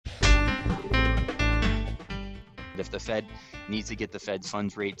If the Fed needs to get the Fed's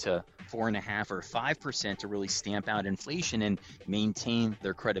funds rate to 4.5% or 5% to really stamp out inflation and maintain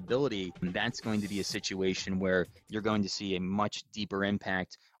their credibility, that's going to be a situation where you're going to see a much deeper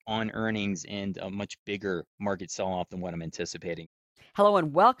impact on earnings and a much bigger market sell-off than what I'm anticipating. Hello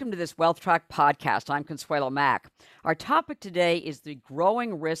and welcome to this Wealth Track podcast. I'm Consuelo Mack. Our topic today is the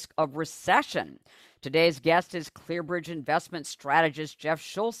growing risk of recession. Today's guest is ClearBridge investment strategist Jeff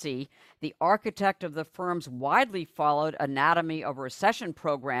Schulze, the architect of the firm's widely followed Anatomy of Recession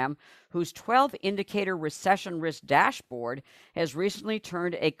program, whose 12-indicator recession risk dashboard has recently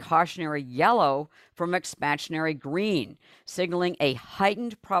turned a cautionary yellow from expansionary green, signaling a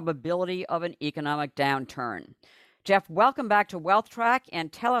heightened probability of an economic downturn. Jeff, welcome back to Wealth Track,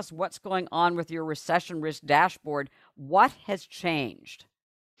 and tell us what's going on with your recession risk dashboard. What has changed?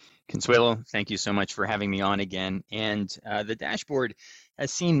 Consuelo, thank you so much for having me on again. And the dashboard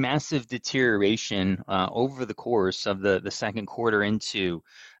has seen massive deterioration over the course of the second quarter into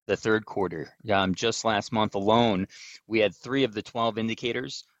the third quarter. Just last month alone, we had 3 of the 12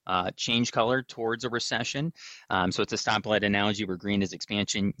 indicators change color towards a recession. So it's a stoplight analogy where green is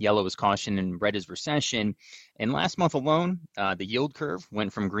expansion, yellow is caution, and red is recession. And last month alone, the yield curve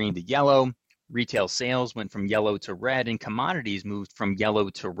went from green to yellow. Retail sales went from yellow to red, and commodities moved from yellow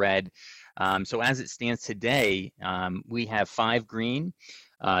to red. So as it stands today, we have 5 green,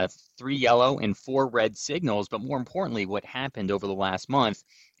 3 yellow, and 4 red signals. But more importantly, what happened over the last month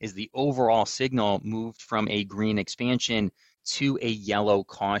is the overall signal moved from a green expansion to a yellow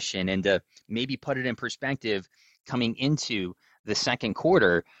caution. And to maybe put it in perspective, coming into the second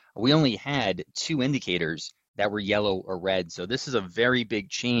quarter, we only had 2 indicators that were yellow or red. So this is a very big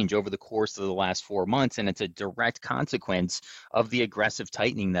change over the course of the last 4 months, and it's a direct consequence of the aggressive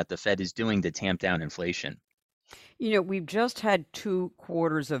tightening that the Fed is doing to tamp down inflation. You know, we've just had 2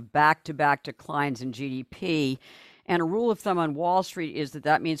 quarters of back-to-back declines in GDP, and a rule of thumb on Wall Street is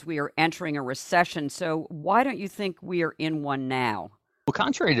that means we are entering a recession. So why don't you think we are in one now? Well,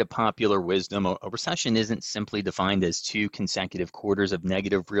 contrary to popular wisdom, a recession isn't simply defined as 2 consecutive quarters of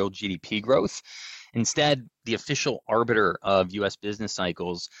negative real GDP growth. Instead, the official arbiter of U.S. business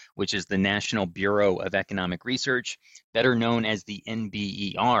cycles, which is the National Bureau of Economic Research, better known as the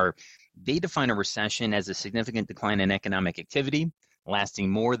NBER, they define a recession as a significant decline in economic activity lasting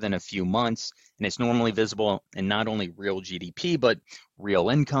more than a few months, and it's normally visible in not only real GDP, but real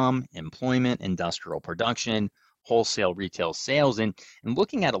income, employment, industrial production, wholesale retail sales. And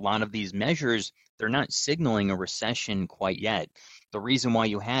looking at a lot of these measures, they're not signaling a recession quite yet. The reason why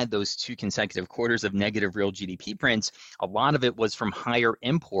you had those 2 consecutive quarters of negative real GDP prints, a lot of it was from higher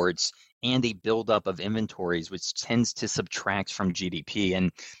imports and a buildup of inventories, which tends to subtract from GDP.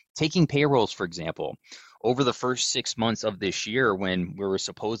 And taking payrolls, for example, over the first 6 months of this year, when we were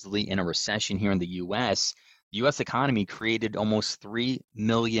supposedly in a recession here in the the U.S. economy created almost 3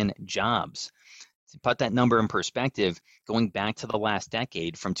 million jobs. To put that number in perspective, going back to the last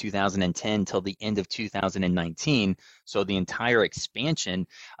decade from 2010 till the end of 2019, so the entire expansion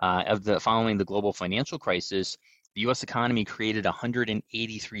following the global financial crisis, the U.S. economy created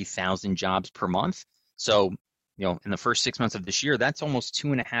 183,000 jobs per month. So, in the first 6 months of this year, that's almost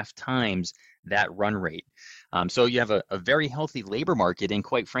 2.5 times that run rate. So you have a very healthy labor market, and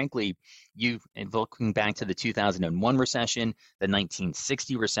quite frankly, looking back to the 2001 recession, the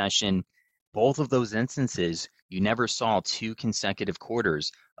 1960 recession, both of those instances, you never saw 2 consecutive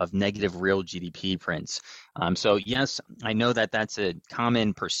quarters of negative real GDP prints. So yes, I know that that's a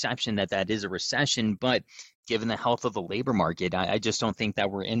common perception that is a recession, but given the health of the labor market, I just don't think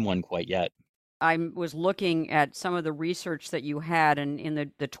that we're in one quite yet. I was looking at some of the research that you had, and in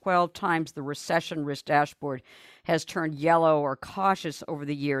the 12 times the recession risk dashboard has turned yellow or cautious over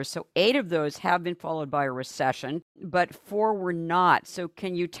the years. So 8 of those have been followed by a recession, but 4 were not. So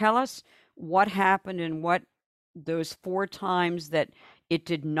can you tell us what happened and what those 4 times that it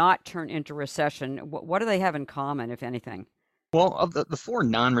did not turn into recession, what do they have in common, if anything? Well, of the 4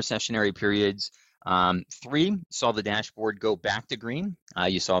 non-recessionary periods, 3 saw the dashboard go back to green.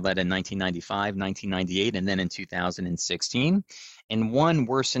 You saw that in 1995, 1998, and then in 2016. And 1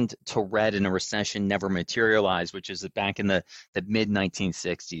 worsened to red and a recession never materialized, which is back in the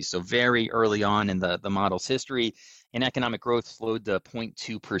mid-1960s. So very early on in the model's history, and economic growth slowed to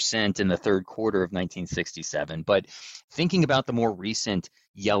 0.2% in the third quarter of 1967. But thinking about the more recent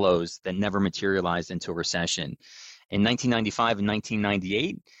yellows that never materialized into a recession, in 1995 and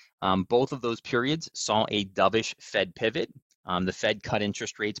 1998, both of those periods saw a dovish Fed pivot. The Fed cut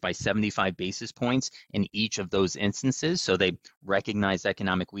interest rates by 75 basis points in each of those instances. So they recognized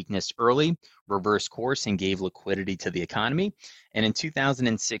economic weakness early, reversed course, and gave liquidity to the economy. And in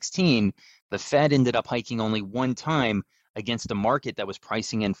 2016, the Fed ended up hiking only one time against a market that was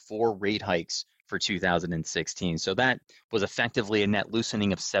pricing in 4 rate hikes for 2016. So that was effectively a net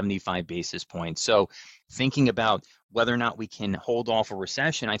loosening of 75 basis points. So thinking about whether or not we can hold off a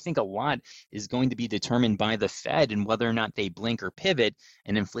recession, I think a lot is going to be determined by the Fed and whether or not they blink or pivot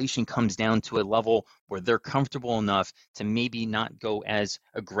and inflation comes down to a level where they're comfortable enough to maybe not go as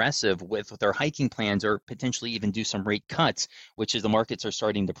aggressive with their hiking plans or potentially even do some rate cuts, which is the markets are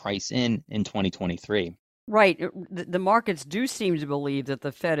starting to price in 2023. Right. The markets do seem to believe that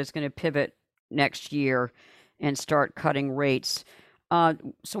the Fed is going to pivot next year and start cutting rates.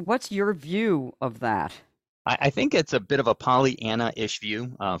 So what's your view of that? I think it's a bit of a Pollyanna-ish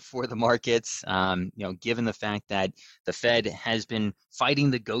view for the markets, given the fact that the Fed has been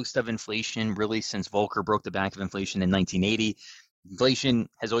fighting the ghost of inflation really since Volcker broke the back of inflation in 1980. Inflation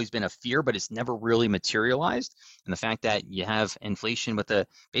has always been a fear, but it's never really materialized. And the fact that you have inflation with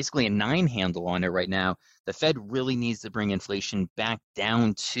basically a 9 handle on it right now, the Fed really needs to bring inflation back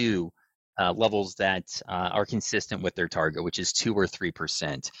down to levels that are consistent with their target, which is 2 or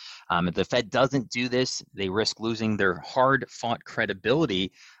 3%. If the Fed doesn't do this, they risk losing their hard-fought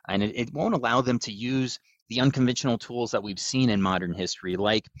credibility, and it won't allow them to use the unconventional tools that we've seen in modern history,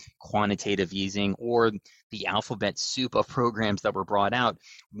 like quantitative easing or the alphabet soup of programs that were brought out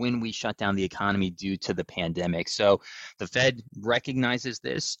when we shut down the economy due to the pandemic. So the Fed recognizes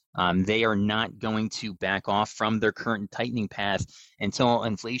this. They are not going to back off from their current tightening path until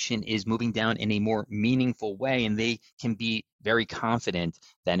inflation is moving down in a more meaningful way, and they can be very confident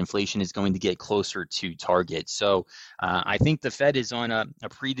that inflation is going to get closer to target. So I think the Fed is on a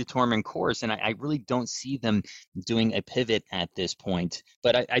predetermined course, and I really don't see them doing a pivot at this point.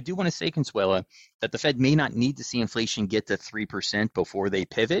 But I do want to say, Consuela, that the Fed may not need to see inflation get to 3% before they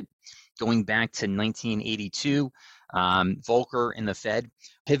pivot. Going back to 1982, Volcker and the Fed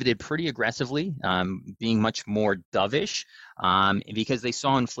pivoted pretty aggressively, being much more dovish because they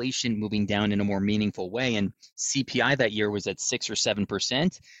saw inflation moving down in a more meaningful way. And CPI that year was at 6 or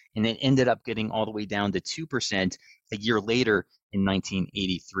 7%, and it ended up getting all the way down to 2% a year later in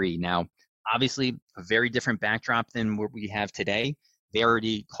 1983. Now, obviously, a very different backdrop than what we have today. They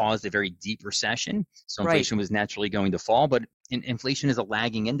already caused a very deep recession, so inflation was naturally going to fall. But inflation is a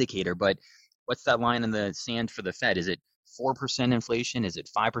lagging indicator. But what's that line in the sand for the Fed? Is it 4% inflation? Is it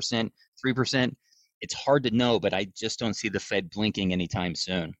 5%, 3%? It's hard to know, but I just don't see the Fed blinking anytime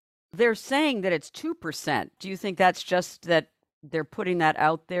soon. They're saying that it's 2%. Do you think that's just that they're putting that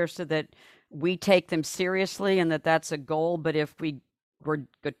out there so that we take them seriously and that that's a goal? But if we were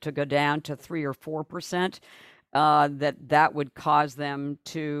to go down to 3 or 4%, that would cause them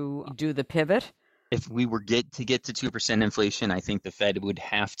to do the pivot? If we were to get to 2% inflation, I think the Fed would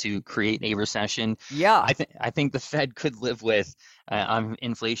have to create a recession. Yeah. I think the Fed could live with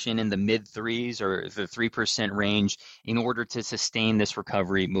inflation in the mid 3s or the 3% range in order to sustain this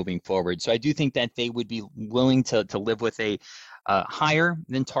recovery moving forward. So I do think that they would be willing to live with a higher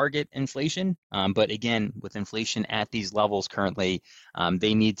than target inflation. But again, with inflation at these levels currently,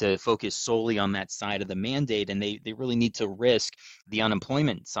 they need to focus solely on that side of the mandate, and they really need to risk the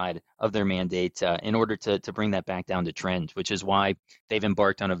unemployment side of their mandate in order to bring that back down to trend, which is why they've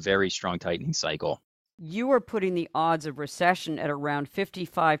embarked on a very strong tightening cycle. You are putting the odds of recession at around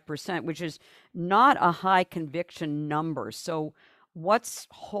 55%, which is not a high conviction number. So what's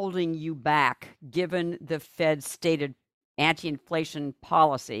holding you back given the Fed's stated anti-inflation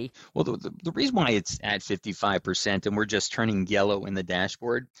policy? Well, the reason why it's at 55% and we're just turning yellow in the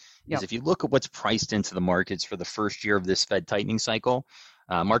dashboard is if you look at what's priced into the markets for the first year of this Fed tightening cycle,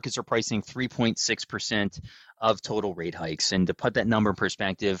 markets are pricing 3.6% of total rate hikes. And to put that number in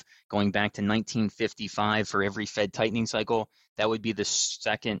perspective, going back to 1955 for every Fed tightening cycle, that would be the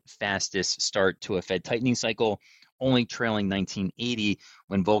second fastest start to a Fed tightening cycle, only trailing 1980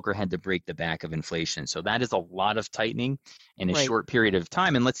 when Volcker had to break the back of inflation. So that is a lot of tightening in a short period of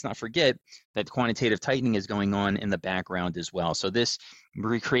time. And let's not forget that quantitative tightening is going on in the background as well. So this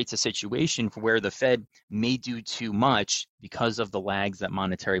recreates a situation where the Fed may do too much because of the lags that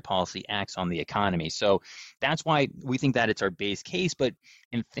monetary policy acts on the economy. So that's why we think that it's our base case. But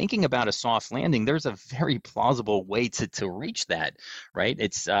in thinking about a soft landing, there's a very plausible way to reach that, right?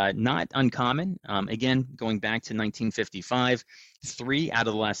 It's not uncommon. Again, going back to 1955, 3 out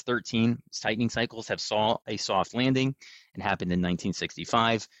of the last 13 tightening cycles have saw a soft landing. It happened in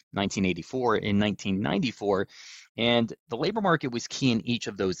 1965, 1984, and 1994. And the labor market was key in each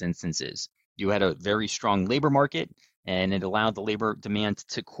of those instances. You had a very strong labor market and it allowed the labor demand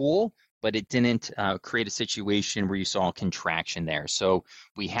to cool, but it didn't create a situation where you saw a contraction there. So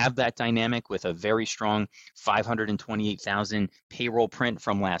we have that dynamic with a very strong 528,000 payroll print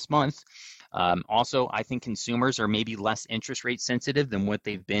from last month. Also, I think consumers are maybe less interest rate sensitive than what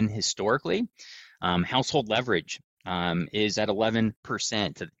they've been historically. Household leverage is at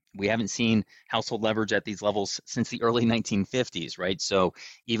 11%. We haven't seen household leverage at these levels since the early 1950s, right? So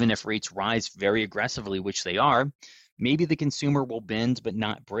even if rates rise very aggressively, which they are, maybe the consumer will bend but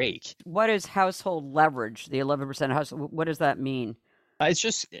not break. What is household leverage? The 11% household, what does that mean? It's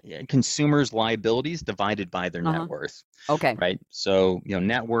just consumers' liabilities divided by their net worth, Okay. right? So,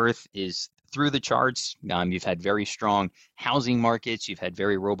 net worth is through the charts. You've had very strong housing markets. You've had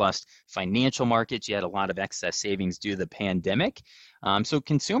very robust financial markets. You had a lot of excess savings due to the pandemic. So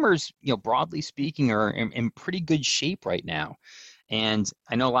consumers, broadly speaking, are in pretty good shape right now. And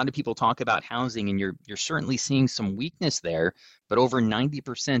I know a lot of people talk about housing, and you're certainly seeing some weakness there, but over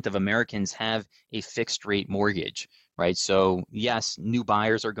 90% of Americans have a fixed rate mortgage, right? So yes, new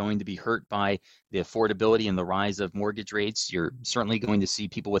buyers are going to be hurt by the affordability and the rise of mortgage rates. You're certainly going to see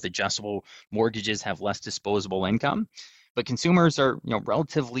people with adjustable mortgages have less disposable income. But consumers are,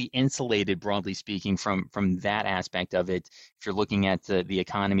 relatively insulated, broadly speaking, from that aspect of it. If you're looking at the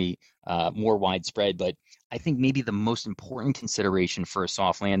economy more widespread, but I think maybe the most important consideration for a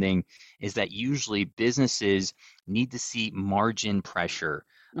soft landing is that usually businesses need to see margin pressure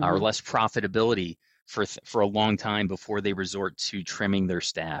or less profitability for a long time before they resort to trimming their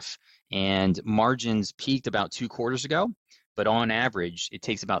staff. And margins peaked about 2 quarters ago, but on average, it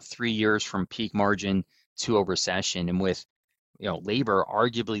takes about 3 years from peak margin to a recession. And with labor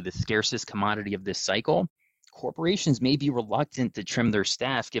arguably the scarcest commodity of this cycle, corporations may be reluctant to trim their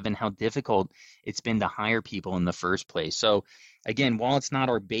staff given how difficult it's been to hire people in the first place. So again, while it's not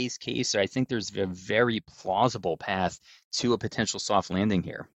our base case, I think there's a very plausible path to a potential soft landing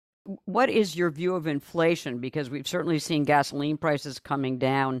here. What is your view of inflation? Because we've certainly seen gasoline prices coming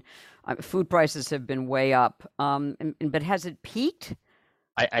down. Food prices have been way up. But has it peaked?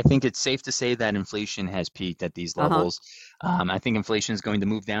 I think it's safe to say that inflation has peaked at these levels. I think inflation is going to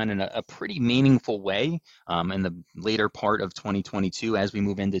move down in a pretty meaningful way in the later part of 2022 as we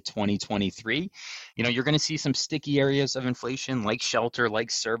move into 2023. You're going to see some sticky areas of inflation like shelter, like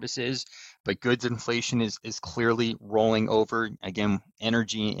services, but goods inflation is clearly rolling over. Again,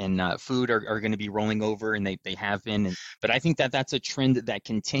 energy and food are going to be rolling over, and they have been. But I think that's a trend that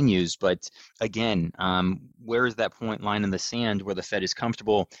continues. But again, where is that point line in the sand where the Fed is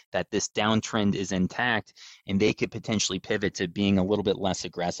comfortable that this downtrend is intact and they could potentially pivot to being a little bit less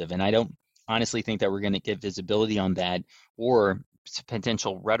aggressive? And I don't honestly think that we're going to get visibility on that or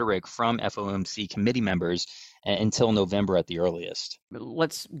potential rhetoric from FOMC committee members until November at the earliest.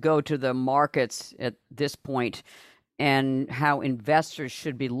 Let's go to the markets at this point and how investors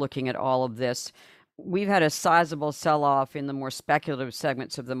should be looking at all of this. We've had a sizable sell-off in the more speculative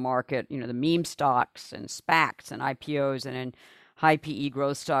segments of the market, the meme stocks and SPACs and IPOs and in high PE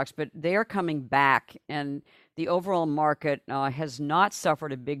growth stocks, but they are coming back, and the overall market has not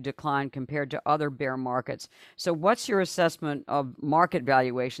suffered a big decline compared to other bear markets. So what's your assessment of market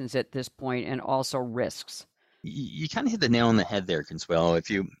valuations at this point and also risks? You kind of hit the nail on the head there, Consuelo. If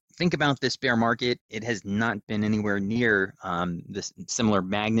you think about this bear market, it has not been anywhere near this similar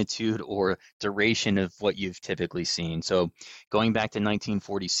magnitude or duration of what you've typically seen. So going back to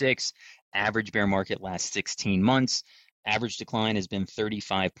 1946, average bear market lasts 16 months. Average decline has been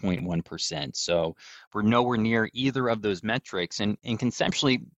 35.1%. So we're nowhere near either of those metrics. And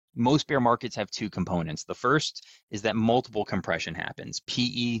conceptually, most bear markets have two components. The first is that multiple compression happens.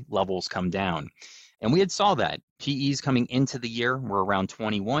 PE levels come down. And we had saw that. PEs coming into the year were around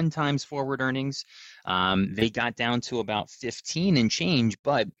 21 times forward earnings. They got down to about 15 and change,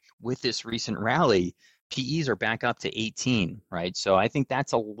 but with this recent rally, PEs are back up to 18, right? So I think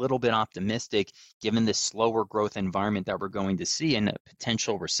that's a little bit optimistic given the slower growth environment that we're going to see in a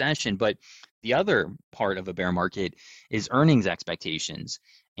potential recession. But the other part of a bear market is earnings expectations.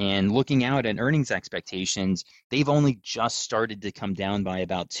 And looking out at earnings expectations, they've only just started to come down by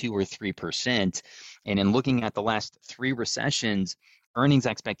about 2 or 3%. And in looking at the last 3 recessions, earnings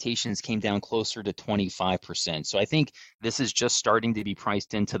expectations came down closer to 25%. So I think this is just starting to be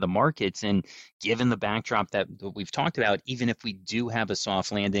priced into the markets. And given the backdrop that we've talked about, even if we do have a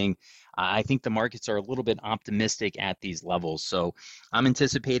soft landing, I think the markets are a little bit optimistic at these levels. So I'm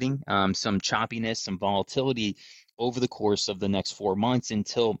anticipating some choppiness, some volatility over the course of the next 4 months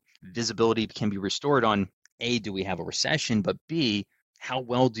until visibility can be restored on A, do we have a recession, but B, how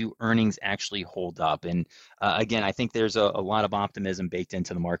well do earnings actually hold up? And again, I think there's a lot of optimism baked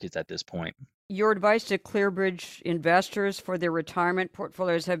into the markets at this point. your advice to ClearBridge investors for their retirement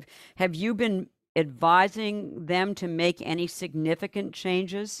portfolios, have you been advising them to make any significant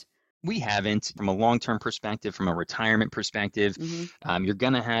changes? We haven't. From a long-term perspective, from a retirement perspective, Mm-hmm. you're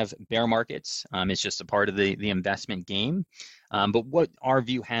going to have bear markets. It's just a part of the investment game. But what our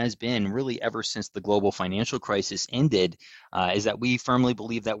view has been really ever since the global financial crisis ended is that we firmly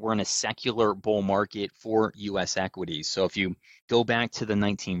believe that we're in a secular bull market for U.S. equities. So if you go back to the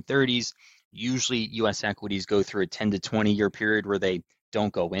 1930s, usually U.S. equities go through a 10 to 20 year period where they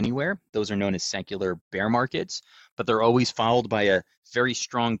don't go anywhere. Those are known as secular bear markets, but they're always followed by a very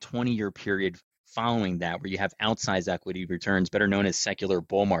strong 20-year period following that where you have outsized equity returns, better known as secular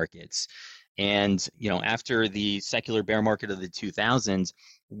bull markets. And after the secular bear market of the 2000s,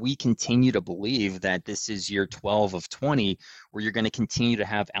 we continue to believe that this is year 12 of 20, where you're going to continue to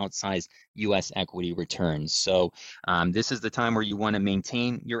have outsized U.S. equity returns. So this is the time where you want to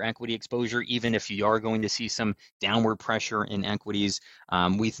maintain your equity exposure, even if you are going to see some downward pressure in equities.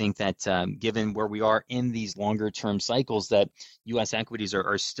 We think that given where we are in these longer term cycles, that U.S. equities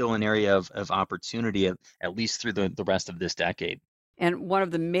are still an area of opportunity, at least through the rest of this decade. And one of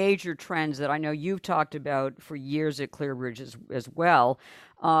the major trends that I know you've talked about for years at ClearBridge as well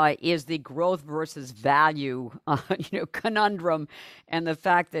is the growth versus value, conundrum, and the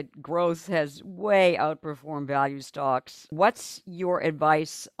fact that growth has way outperformed value stocks. What's your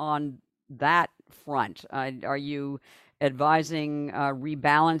advice on that front? Are you advising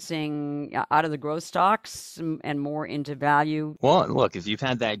rebalancing out of the growth stocks and more into value? Well, look, if you've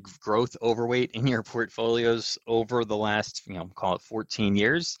had that growth overweight in your portfolios over the last, call it 14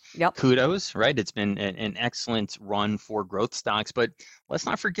 years, Yep. kudos, right? It's been an excellent run for growth stocks. But let's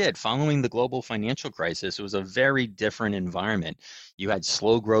not forget, following the global financial crisis, it was a very different environment. You had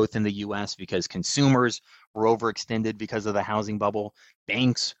slow growth in the US because consumers were overextended because of the housing bubble.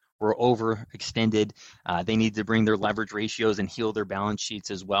 Banks were overextended. They need to bring their leverage ratios and heal their balance sheets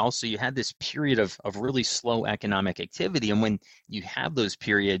as well. So you had this period of really slow economic activity. And when you have those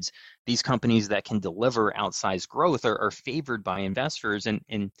periods, these companies that can deliver outsized growth are favored by investors,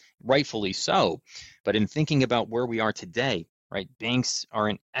 and rightfully so. But in thinking about where we are today, right, banks are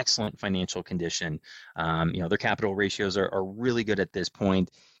in excellent financial condition. Their capital ratios are really good at this point.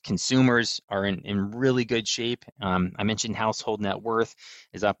 Consumers are in really good shape. I mentioned household net worth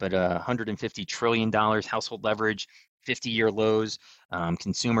is up at $150 trillion, household leverage, 50-year lows.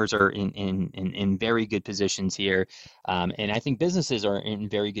 Consumers are in very good positions here. And I think businesses are in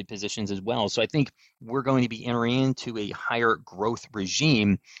very good positions as well. So I think we're going to be entering into a higher growth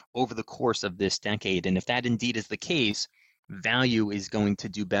regime over the course of this decade. And if that indeed is the case, value is going to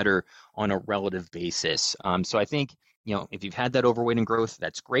do better on a relative basis. So I think, if you've had that overweight in growth,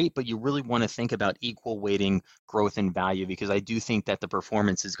 that's great, but you really want to think about equal weighting growth and value, because I do think that the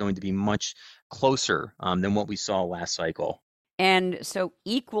performance is going to be much closer than what we saw last cycle. And so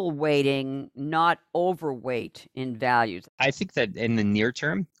equal weighting, not overweight in values. I think that in the near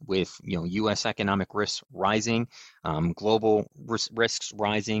term, with U.S. economic risks rising, global risks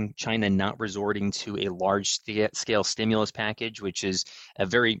rising, China not resorting to a large scale stimulus package, which is a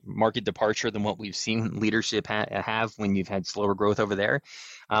very market departure than what we've seen leadership have when you've had slower growth over there.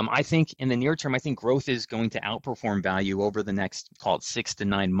 I think in the near term, I think growth is going to outperform value over the next, call it 6 to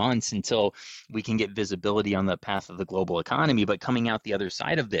 9 months, until we can get visibility on the path of the global economy. But coming out the other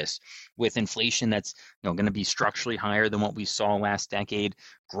side of this, with inflation that's going to be structurally higher than what we saw last decade,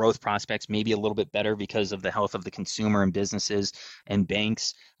 growth prospects maybe a little bit better because of the health of the consumer and businesses and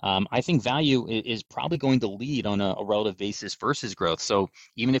banks, I think value is probably going to lead on a relative basis versus growth. So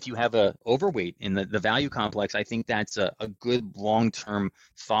even if you have a overweight in the value complex, I think that's a good long-term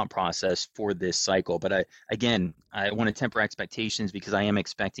thought process for this cycle. But I want to temper expectations, because I am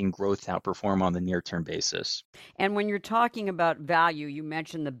expecting growth to outperform on the near-term basis. And when you're talking about value, you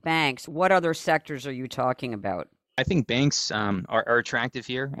mentioned the banks. What other sectors are you talking about? I think banks are attractive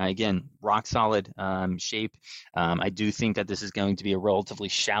here. Again, rock solid shape. I do think that this is going to be a relatively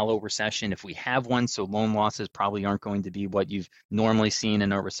shallow recession if we have one. So loan losses probably aren't going to be what you've normally seen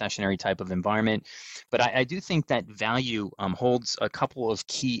in a recessionary type of environment. But I do think that value holds a couple of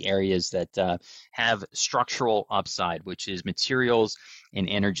key areas that have structural upside, which is materials and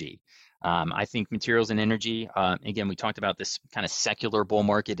energy. I think materials and energy, again, we talked about this kind of secular bull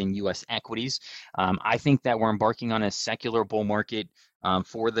market in U.S. equities. I think that we're embarking on a secular bull market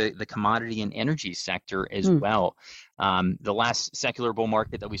for the commodity and energy sector as well. The last secular bull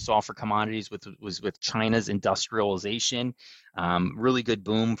market that we saw for commodities was with China's industrialization. Really good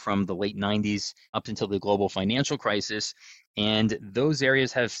boom from the late 90s up until the global financial crisis. And those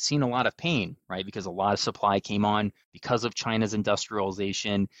areas have seen a lot of pain, right? Because a lot of supply came on because of China's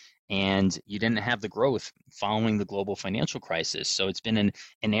industrialization, and you didn't have the growth following the global financial crisis. So it's been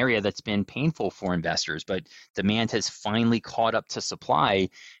an area that's been painful for investors, but demand has finally caught up to supply.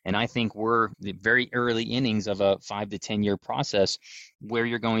 And I think we're the very early innings of a 5 to 10 year process where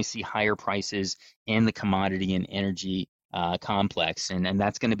you're going to see higher prices in the commodity and energy complex, and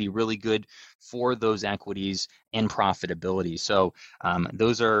that's going to be really good for those equities and profitability. So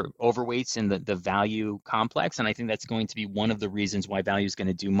those are overweights in the value complex, and I think that's going to be one of the reasons why value is going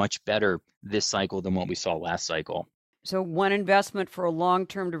to do much better this cycle than what we saw last cycle. So one investment for a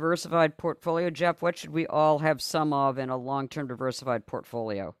long-term diversified portfolio, Jeff, what should we all have some of in a long-term diversified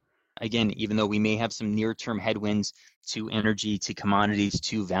portfolio? Again, even though we may have some near-term headwinds to energy, to commodities,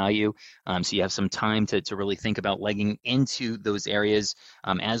 to value, so you have some time to really think about legging into those areas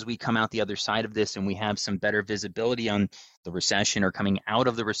as we come out the other side of this and we have some better visibility on the recession or coming out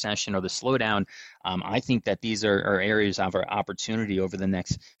of the recession or the slowdown. I think that these are areas of our opportunity over the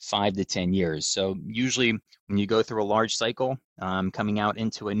next 5 to 10 years. So usually when you go through a large cycle, coming out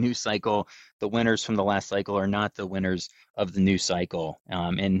into a new cycle, the winners from the last cycle are not the winners of the new cycle.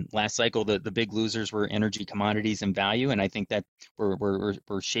 And last cycle, the big losers were energy, commodities, and value. And I think that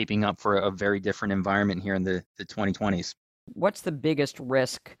we're shaping up for a very different environment here in the 2020s. What's the biggest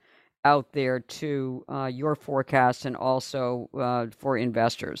risk out there to your forecast and also for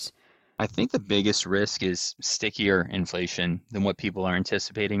investors? I think the biggest risk is stickier inflation than what people are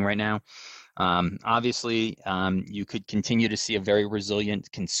anticipating right now. Obviously, you could continue to see a very resilient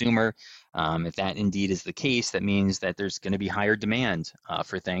consumer. If that indeed is the case, that means that there's going to be higher demand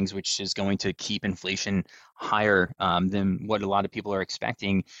for things, which is going to keep inflation higher than what a lot of people are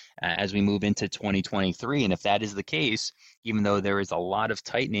expecting as we move into 2023. And if that is the case, even though there is a lot of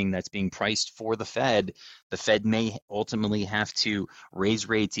tightening that's being priced for the Fed may ultimately have to raise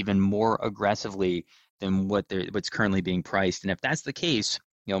rates even more aggressively than what's currently being priced. And if that's the case,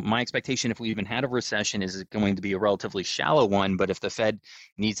 my expectation if we even had a recession is going to be a relatively shallow one. But if the Fed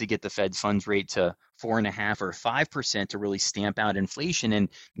needs to get the Fed funds rate to 4.5% or 5% to really stamp out inflation and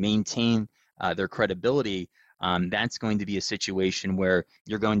maintain their credibility, that's going to be a situation where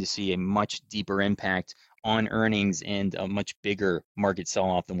you're going to see a much deeper impact on earnings and a much bigger market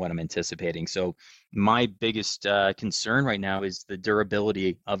sell-off than what I'm anticipating. So my biggest concern right now is the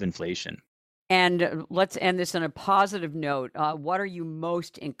durability of inflation. And let's end this on a positive note. What are you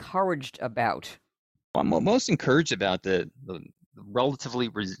most encouraged about? Well, I'm most encouraged about the relatively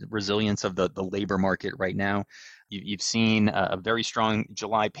resilience of the labor market right now. You've seen a very strong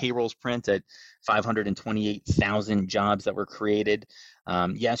July payrolls print at 528,000 jobs that were created.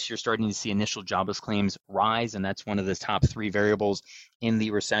 Yes, you're starting to see initial jobless claims rise, and that's one of the top 3 variables in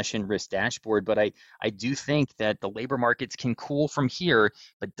the recession risk dashboard. But I do think that the labor markets can cool from here,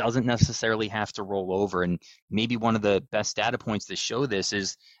 but doesn't necessarily have to roll over. And maybe one of the best data points to show this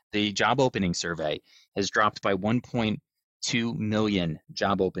is the job opening survey has dropped by 1.2 million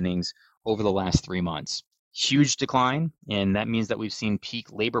job openings over the last 3 months. Huge decline, and that means that we've seen peak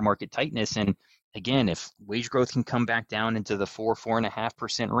labor market tightness. And again, if wage growth can come back down into the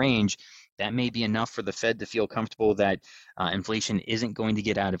 4.5% range, that may be enough for the Fed to feel comfortable that inflation isn't going to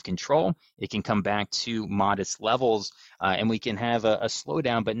get out of control. It can come back to modest levels, and we can have a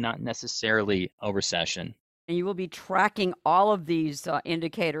slowdown, but not necessarily a recession. And you will be tracking all of these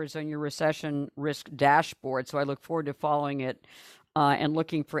indicators on your recession risk dashboard. So I look forward to following it and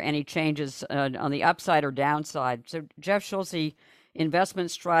looking for any changes on the upside or downside. So Jeff Schulze,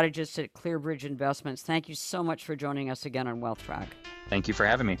 investment strategist at ClearBridge Investments, thank you so much for joining us again on Wealth Track. Thank you for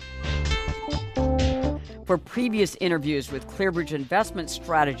having me. For previous interviews with ClearBridge Investment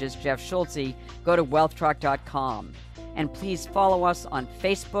strategist Jeff Schulze, go to wealthtrack.com. And please follow us on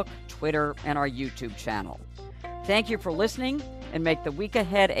Facebook, Twitter, and our YouTube channel. Thank you for listening, and make the week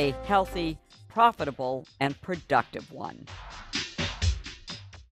ahead a healthy, profitable, and productive one.